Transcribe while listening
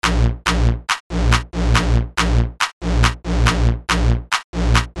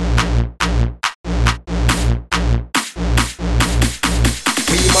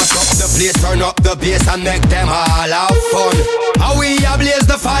turn up the bass and make them all have fun. How we ablaze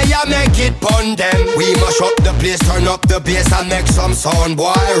the fire, make it Bun Dem. We mash up the place, turn up the bass and make some sound,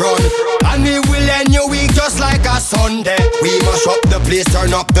 boy, run. And we will end your week just like a Sunday. We mash up the place,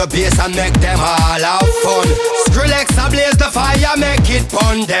 turn up the bass and make them all have fun. Skrillex ablaze the fire, make it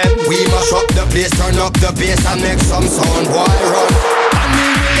Bun Dem. We mash up the place, turn up the bass and make some sound, boy, run. And we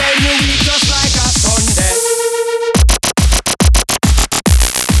will end your week just like a Sunday.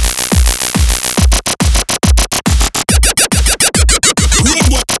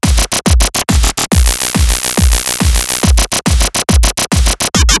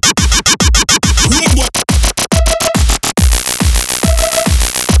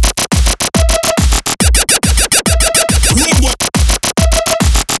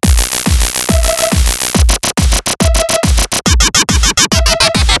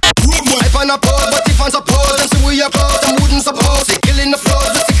 But if I'm supposed, then see we oppose, them wouldn't suppose it. Killing the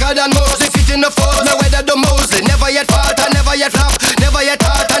flows, we're sicker than most. If it in the foes, no weather the Mosley. Never yet fought, I never yet flop. Never yet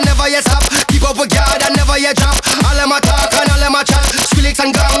hurt, I never yet stop. Keep up with God, I never yet drop. All them a talk and all them a chat. Skrillex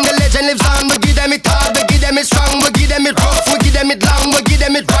and gang, the legend lives on. We give them it hard, we give them it strong. We give them it rough, we give them it long. We give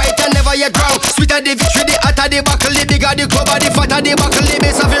them it right, and never yet wrong. Sweeter the victory, the hotter the buckle. The bigger the club, the fatter the buckle. The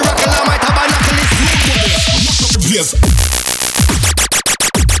bass of the rockle, I might have a knuckle. Yes.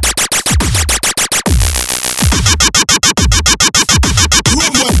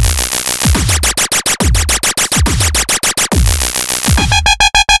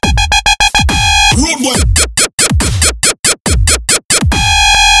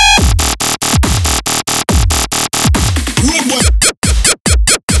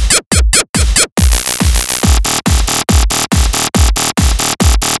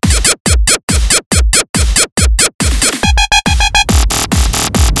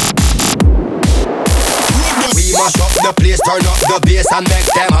 Mash up the place, turn up the bass and make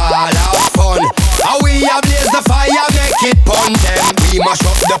them all have fun. How we ablaze the fire, make it Bun Dem. We mash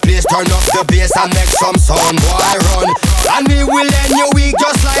up the place, turn up the bass and make some sound, boy, run. And we will end your week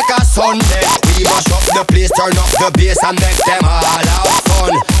just like a Sunday. We mash up the place, turn up the bass and make them all have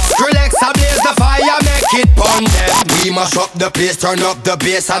fun. Skrillex ablaze the fire, make it Bun Dem. We mash up the place, turn up the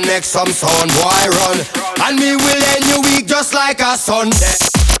bass and make some sound, boy, run. And we will end your week just like a Sunday.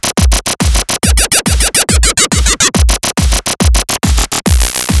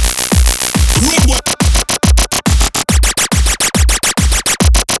 What?